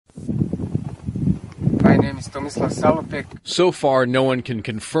So far, no one can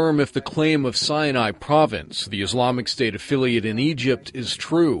confirm if the claim of Sinai Province, the Islamic State affiliate in Egypt, is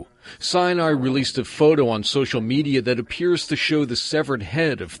true. Sinai released a photo on social media that appears to show the severed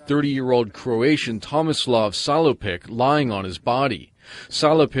head of 30-year-old Croatian Tomislav Salopek lying on his body.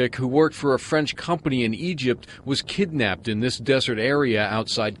 Salopek, who worked for a French company in Egypt, was kidnapped in this desert area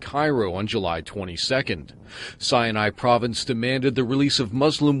outside Cairo on July 22nd. Sinai Province demanded the release of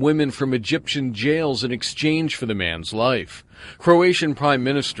Muslim women from Egyptian jails in exchange for the man's life. Croatian Prime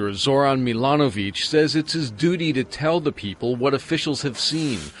Minister Zoran Milanovic says it's his duty to tell the people what officials have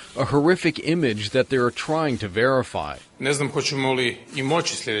seen, a horrific image that they are trying to verify.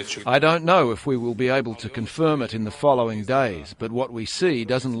 I don't know if we will be able to confirm it in the following days, but what we see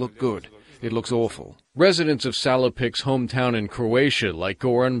doesn't look good. It looks awful. Residents of Salopek's hometown in Croatia, like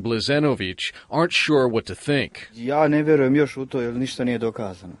Goran Blizenovic, aren't sure what to think.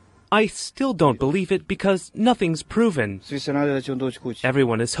 I still don't believe it because nothing's proven.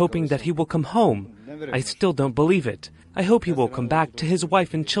 Everyone is hoping that he will come home. I still don't believe it. I hope he will come back to his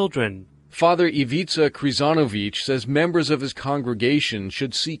wife and children. Father Ivica Krizanovic says members of his congregation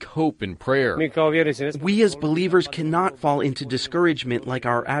should seek hope in prayer. We as believers cannot fall into discouragement like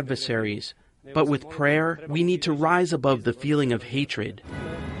our adversaries. But with prayer, we need to rise above the feeling of hatred.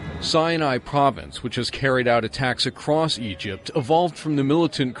 Sinai Province, which has carried out attacks across Egypt, evolved from the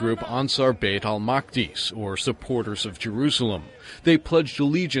militant group Ansar Beit al-Maqdis, or Supporters of Jerusalem. They pledged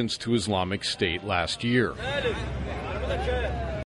allegiance to Islamic State last year.